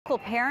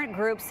local parent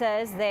group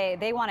says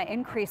they want to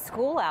increase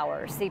school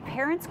hours. The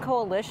Parents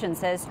Coalition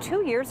says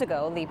 2 years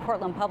ago, the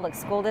Portland Public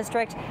School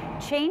District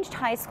changed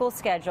high school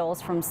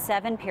schedules from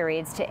 7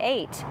 periods to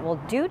 8. Well,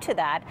 due to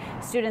that,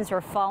 students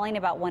are falling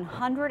about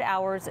 100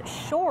 hours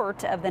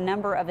short of the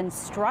number of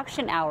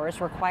instruction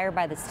hours required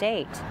by the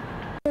state.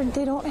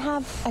 They don't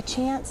have a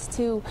chance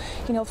to,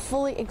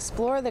 fully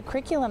explore the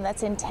curriculum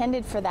that's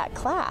intended for that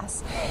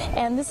class.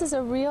 And this is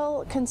a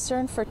real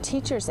concern for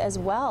teachers as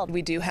well.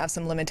 We do have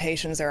some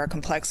limitations. There are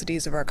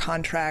complexities of our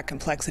contract,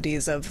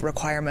 complexities of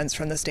requirements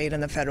from the state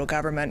and the federal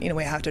government.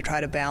 We have to try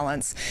to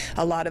balance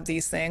a lot of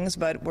these things,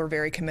 but we're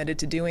very committed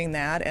to doing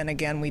that. And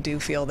again, we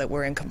do feel that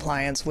we're in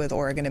compliance with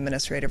Oregon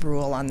administrative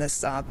rule on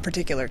this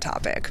particular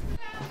topic.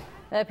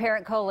 The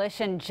Parent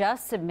Coalition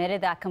just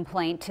submitted that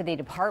complaint to the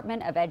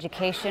Department of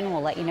Education.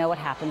 We'll let you know what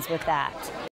happens with that.